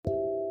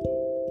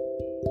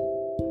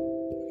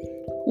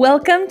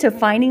Welcome to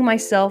Finding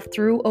Myself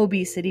Through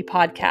Obesity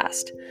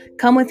podcast.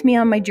 Come with me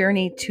on my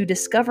journey to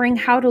discovering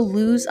how to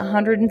lose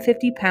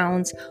 150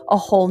 pounds a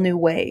whole new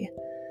way.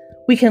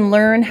 We can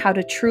learn how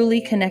to truly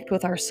connect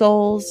with our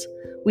souls.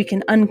 We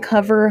can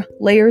uncover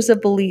layers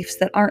of beliefs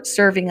that aren't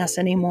serving us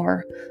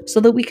anymore so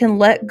that we can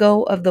let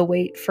go of the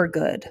weight for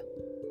good.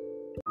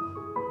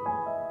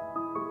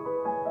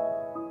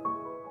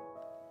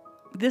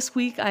 This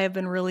week, I have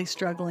been really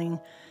struggling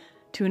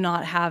to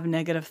not have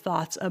negative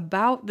thoughts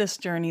about this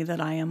journey that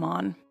I am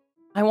on.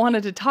 I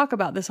wanted to talk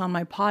about this on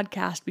my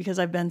podcast because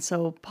I've been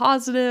so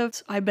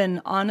positive. I've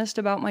been honest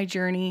about my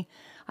journey.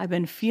 I've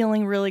been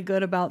feeling really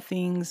good about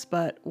things,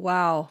 but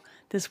wow,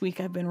 this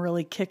week I've been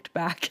really kicked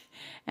back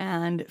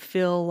and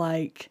feel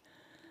like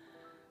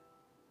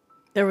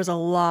there was a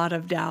lot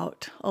of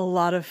doubt, a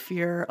lot of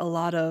fear, a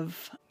lot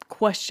of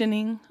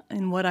questioning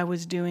in what I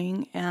was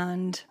doing.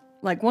 And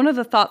like one of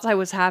the thoughts I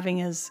was having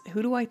is,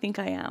 who do I think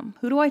I am?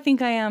 Who do I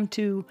think I am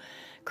to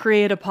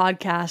create a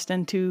podcast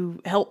and to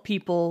help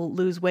people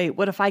lose weight?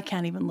 What if I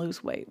can't even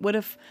lose weight? What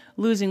if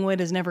losing weight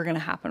is never going to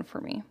happen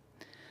for me?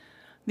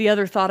 The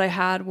other thought I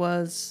had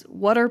was,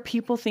 what are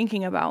people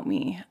thinking about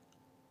me?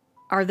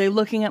 Are they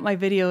looking at my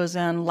videos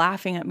and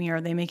laughing at me?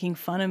 Are they making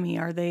fun of me?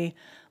 Are they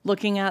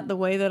looking at the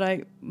way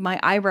that my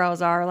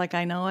eyebrows are? Like,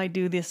 I know I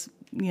do this,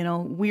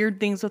 weird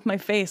things with my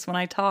face when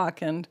I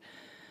talk, and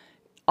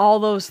all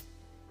those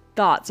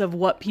thoughts of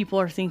what people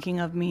are thinking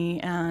of me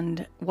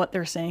and what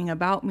they're saying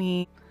about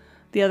me.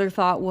 The other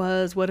thought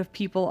was, what if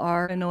people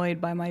are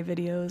annoyed by my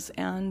videos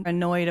and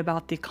annoyed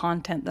about the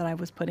content that I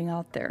was putting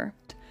out there?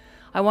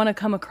 I want to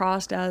come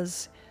across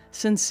as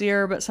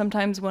sincere, but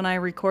sometimes when I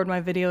record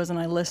my videos and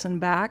I listen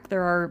back,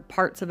 there are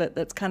parts of it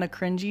that's kind of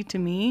cringy to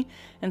me.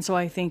 And so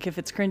I think if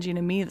it's cringy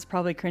to me, it's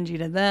probably cringy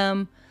to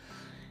them.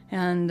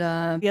 And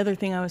the other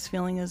thing I was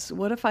feeling is,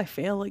 what if I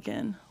fail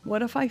again?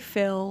 What if I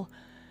fail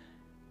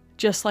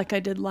just like I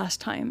did last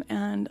time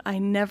and I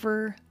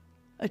never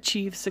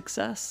achieve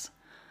success?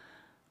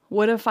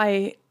 What if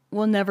I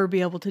will never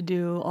be able to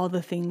do all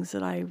the things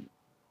that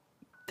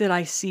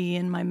I see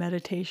in my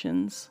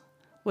meditations?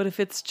 What if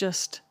it's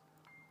just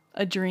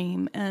a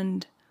dream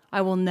and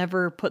I will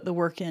never put the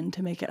work in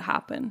to make it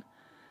happen?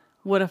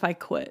 What if I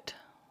quit?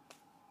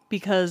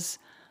 Because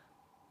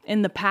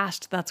in the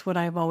past, that's what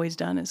I've always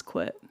done, is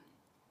quit.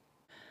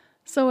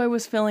 So I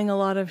was feeling a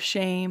lot of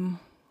shame,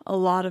 a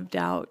lot of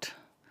doubt,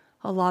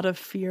 a lot of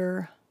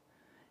fear,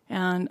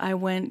 and I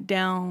went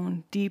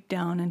deep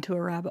down into a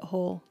rabbit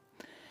hole.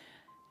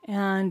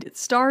 And it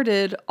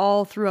started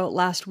all throughout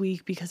last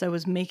week because I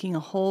was making a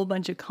whole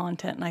bunch of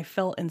content and I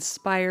felt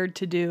inspired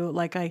to do,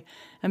 like I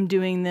am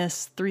doing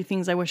this 3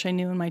 things I wish I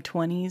knew in my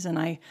 20s, and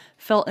I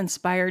felt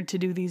inspired to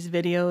do these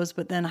videos,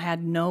 but then I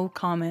had no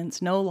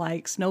comments, no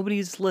likes,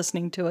 nobody's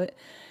listening to it.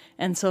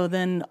 And so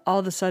then all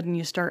of a sudden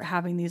you start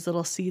having these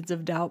little seeds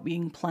of doubt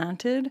being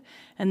planted.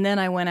 And then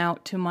I went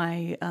out to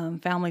my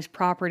family's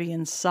property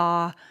and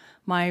saw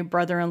my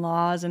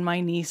brother-in-laws and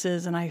my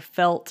nieces, and I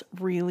felt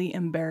really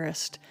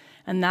embarrassed.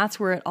 And that's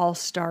where it all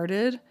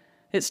started.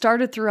 It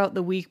started throughout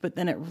the week, but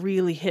then it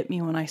really hit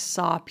me when I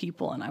saw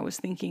people and I was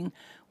thinking,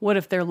 what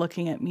if they're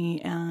looking at me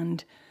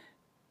and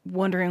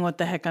wondering what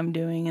the heck I'm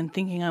doing and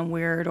thinking I'm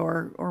weird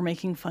or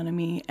making fun of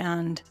me?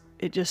 And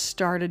it just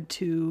started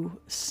to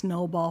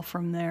snowball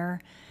from there.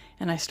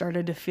 And I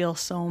started to feel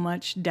so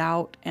much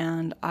doubt,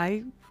 and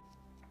I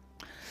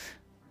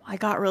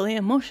got really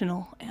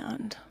emotional,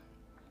 and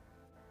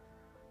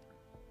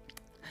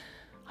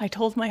I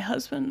told my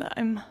husband that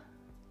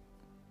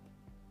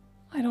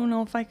I don't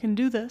know if I can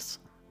do this.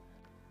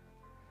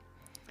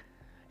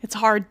 It's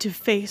hard to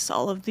face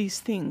all of these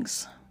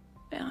things,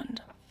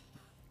 and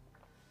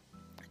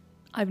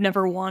I've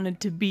never wanted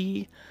to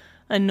be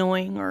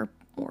annoying or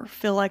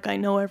feel like I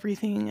know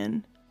everything,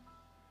 and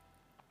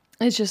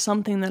it's just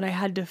something that I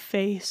had to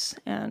face.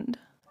 And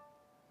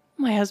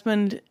my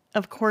husband,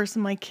 of course,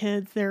 and my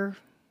kids, they're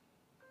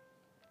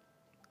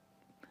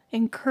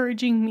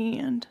encouraging me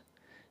and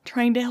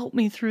trying to help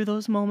me through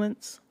those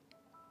moments,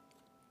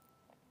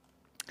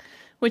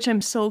 which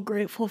I'm so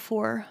grateful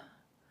for.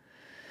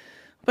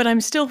 But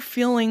I'm still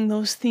feeling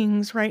those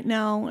things right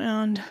now,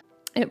 and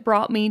it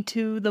brought me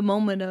to the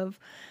moment of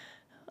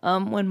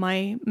when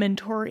my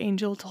mentor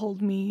Angel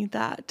told me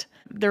that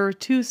there are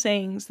 2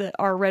 sayings that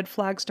are red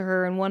flags to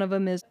her, and one of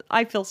them is,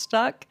 I feel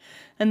stuck,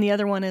 and the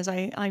other one is,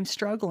 I'm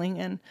struggling.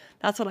 And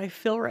that's what I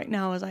feel right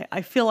now, is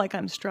I feel like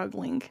I'm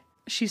struggling.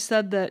 She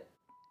said that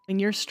when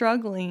you're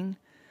struggling,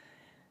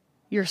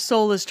 your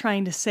soul is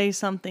trying to say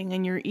something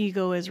and your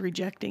ego is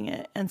rejecting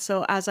it. And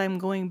so as I'm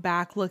going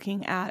back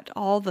looking at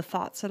all the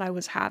thoughts that I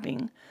was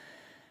having,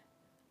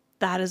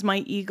 that is my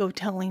ego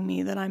telling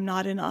me that I'm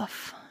not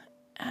enough.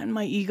 And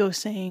my ego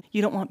saying,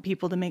 you don't want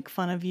people to make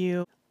fun of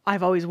you.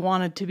 I've always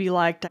wanted to be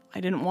liked. I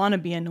didn't want to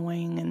be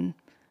annoying.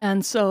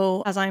 And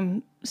so as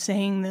I'm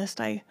saying this,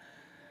 I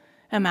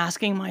am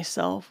asking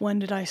myself, when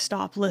did I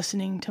stop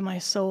listening to my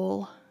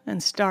soul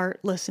and start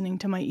listening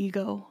to my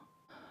ego?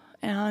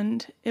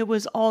 And it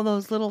was all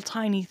those little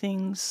tiny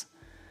things.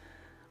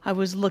 I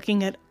was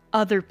looking at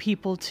other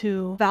people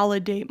to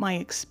validate my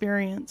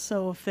experience.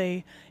 So if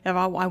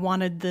I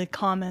wanted the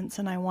comments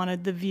and I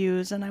wanted the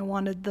views and I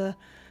wanted the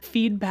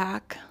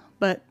feedback,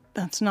 but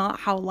that's not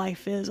how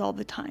life is all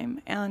the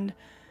time. And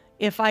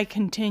if I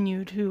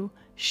continue to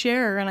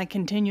share and I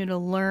continue to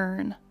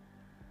learn,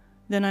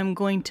 then I'm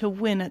going to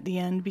win at the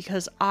end,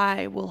 because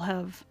I will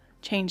have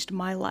changed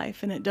my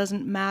life, and it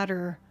doesn't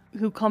matter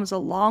who comes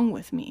along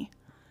with me,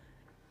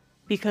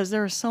 because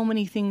there are so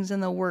many things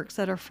in the works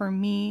that are for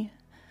me,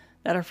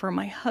 that are for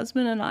my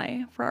husband and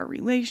I, for our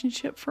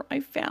relationship, for my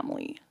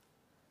family.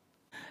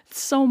 It's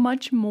so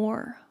much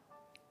more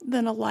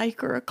than a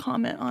like or a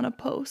comment on a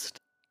post.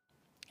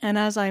 And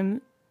as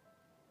I'm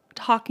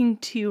talking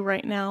to you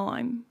right now,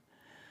 I'm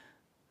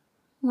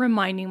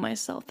reminding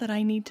myself that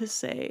I need to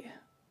say,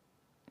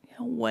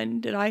 when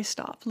did I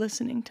stop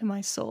listening to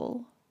my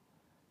soul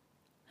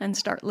and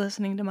start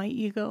listening to my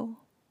ego?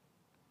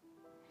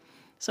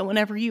 So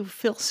whenever you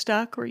feel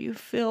stuck or you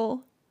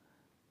feel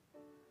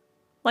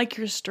like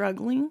you're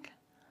struggling,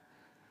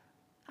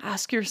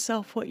 ask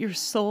yourself what your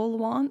soul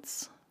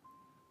wants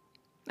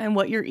and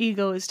what your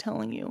ego is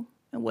telling you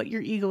and what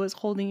your ego is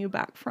holding you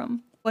back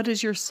from. What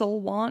does your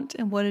soul want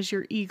and what is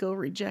your ego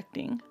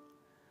rejecting,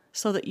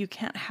 so that you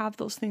can't have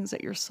those things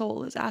that your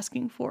soul is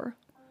asking for?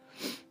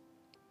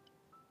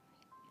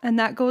 And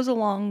that goes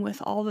along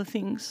with all the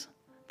things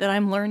that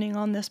I'm learning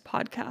on this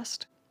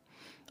podcast.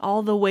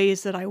 All the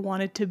ways that I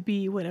wanted to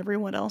be what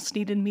everyone else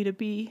needed me to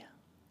be.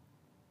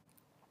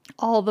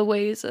 All the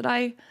ways that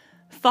I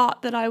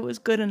thought that I was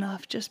good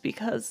enough just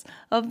because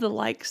of the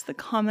likes, the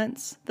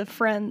comments, the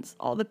friends,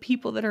 all the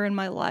people that are in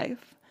my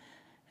life.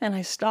 And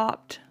I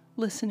stopped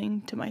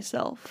listening to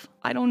myself.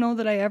 I don't know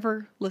that I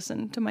ever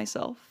listened to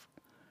myself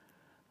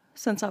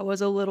since I was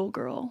a little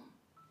girl,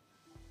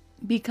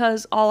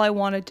 because all I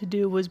wanted to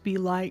do was be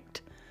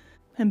liked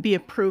and be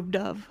approved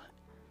of.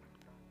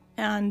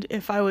 And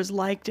if I was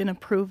liked and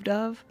approved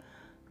of,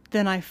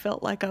 then I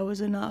felt like I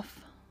was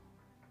enough.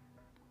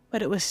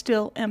 But it was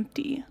still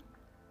empty.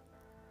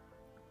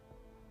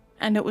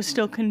 And it was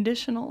still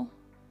conditional.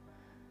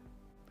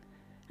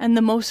 And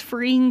the most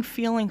freeing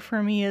feeling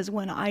for me is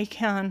when I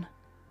can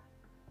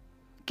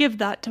give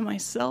that to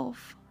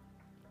myself.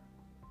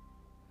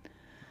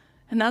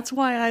 And that's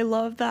why I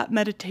love that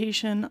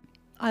meditation,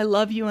 I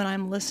Love You and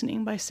I'm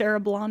Listening, by Sarah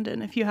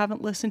Blondin. If you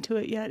haven't listened to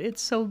it yet,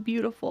 it's so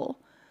beautiful.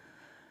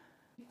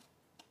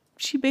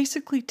 She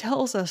basically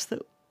tells us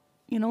that,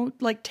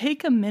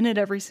 take a minute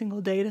every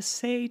single day to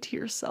say to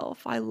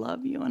yourself, I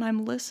love you and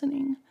I'm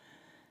listening.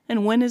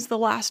 And when is the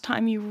last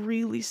time you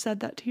really said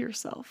that to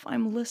yourself?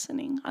 I'm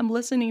listening. I'm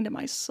listening to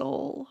my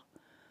soul.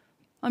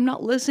 I'm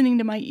not listening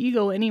to my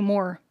ego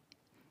anymore.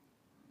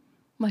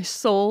 My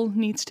soul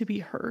needs to be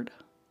heard.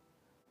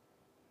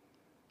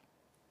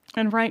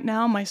 And right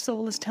now, my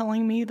soul is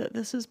telling me that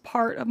this is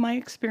part of my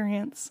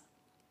experience.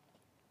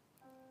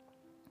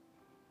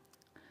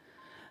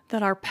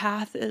 That our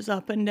path is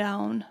up and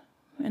down,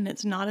 and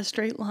it's not a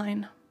straight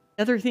line.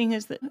 The other thing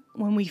is that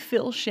when we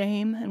feel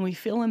shame and we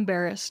feel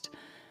embarrassed,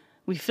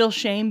 we feel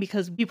shame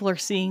because people are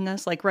seeing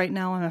us. Like right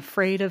now, I'm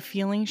afraid of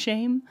feeling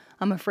shame.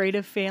 I'm afraid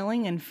of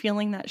failing and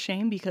feeling that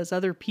shame because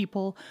other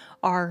people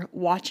are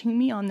watching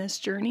me on this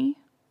journey.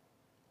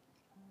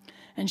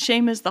 And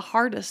shame is the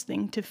hardest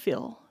thing to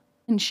feel.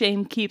 And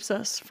shame keeps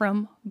us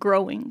from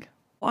growing.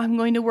 I'm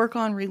going to work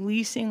on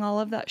releasing all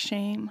of that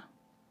shame,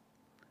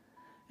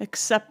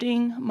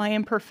 accepting my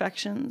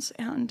imperfections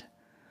and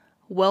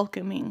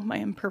welcoming my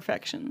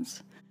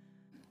imperfections.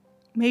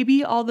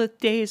 Maybe all the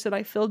days that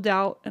I feel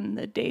doubt and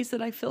the days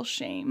that I feel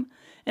shame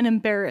and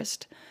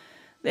embarrassed,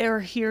 they are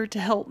here to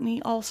help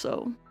me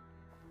also.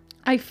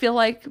 I feel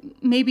like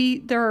maybe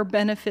there are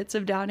benefits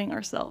of doubting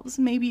ourselves.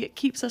 Maybe it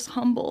keeps us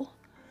humble.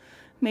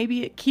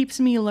 Maybe it keeps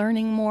me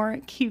learning more.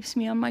 It keeps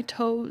me on my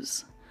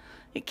toes.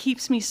 It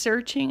keeps me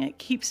searching. It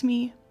keeps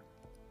me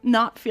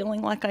not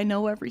feeling like I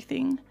know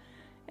everything.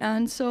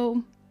 And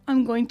so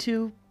I'm going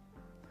to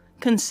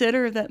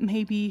consider that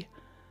maybe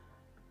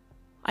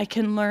I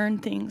can learn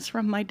things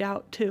from my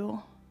doubt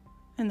too,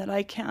 and that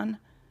I can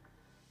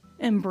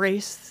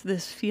embrace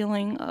this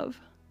feeling of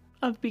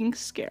being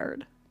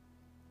scared.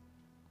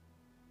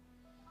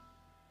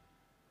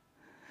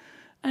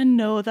 And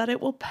know that it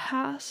will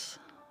pass.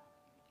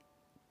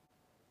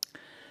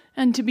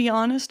 And to be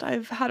honest,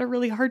 I've had a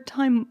really hard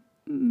time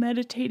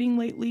meditating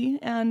lately,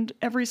 and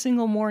every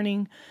single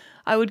morning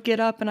I would get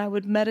up and I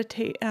would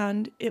meditate,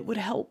 and it would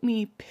help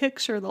me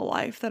picture the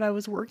life that I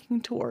was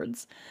working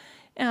towards.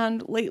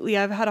 And lately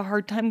I've had a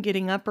hard time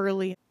getting up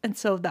early, and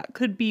so that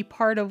could be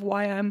part of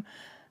why I'm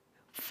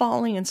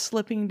falling and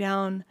slipping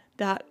down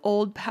that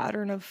old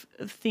pattern of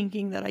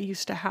thinking that I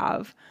used to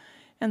have.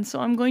 And so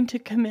I'm going to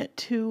commit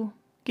to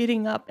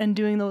getting up and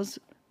doing those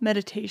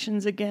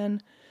meditations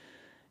again.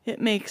 It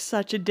makes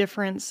such a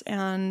difference,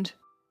 and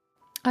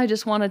I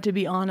just wanted to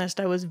be honest.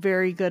 I was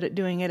very good at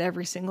doing it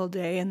every single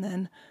day, and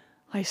then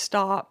I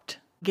stopped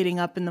getting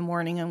up in the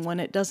morning, and when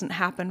it doesn't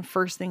happen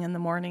first thing in the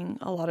morning,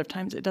 a lot of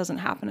times it doesn't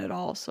happen at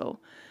all. So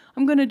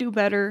I'm going to do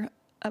better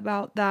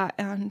about that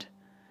and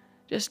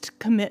just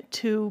commit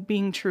to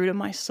being true to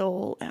my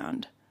soul,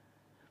 and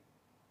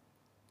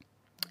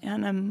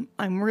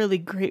I'm really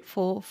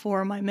grateful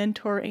for my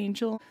mentor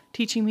Angel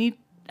teaching me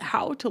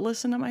how to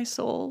listen to my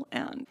soul,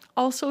 and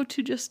also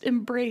to just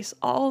embrace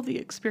all the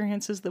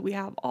experiences that we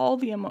have, all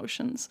the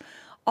emotions,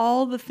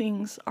 all the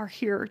things are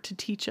here to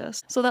teach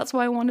us. So that's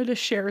why I wanted to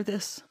share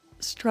this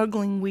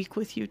struggling week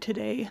with you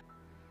today.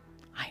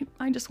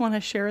 I just want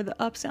to share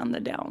the ups and the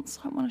downs.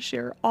 I want to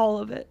share all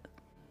of it.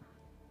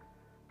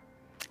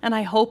 And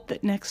I hope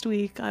that next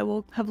week I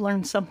will have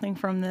learned something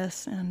from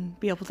this and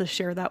be able to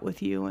share that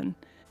with you.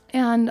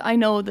 And I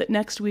know that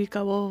next week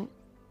I will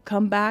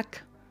come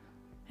back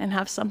and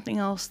have something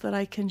else that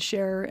I can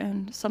share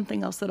and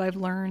something else that I've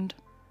learned.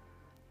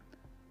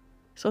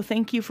 So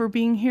thank you for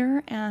being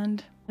here.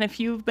 And if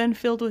you've been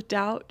filled with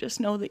doubt,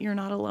 just know that you're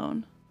not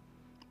alone.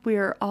 We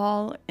are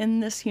all in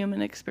this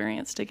human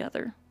experience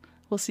together.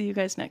 We'll see you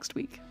guys next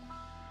week.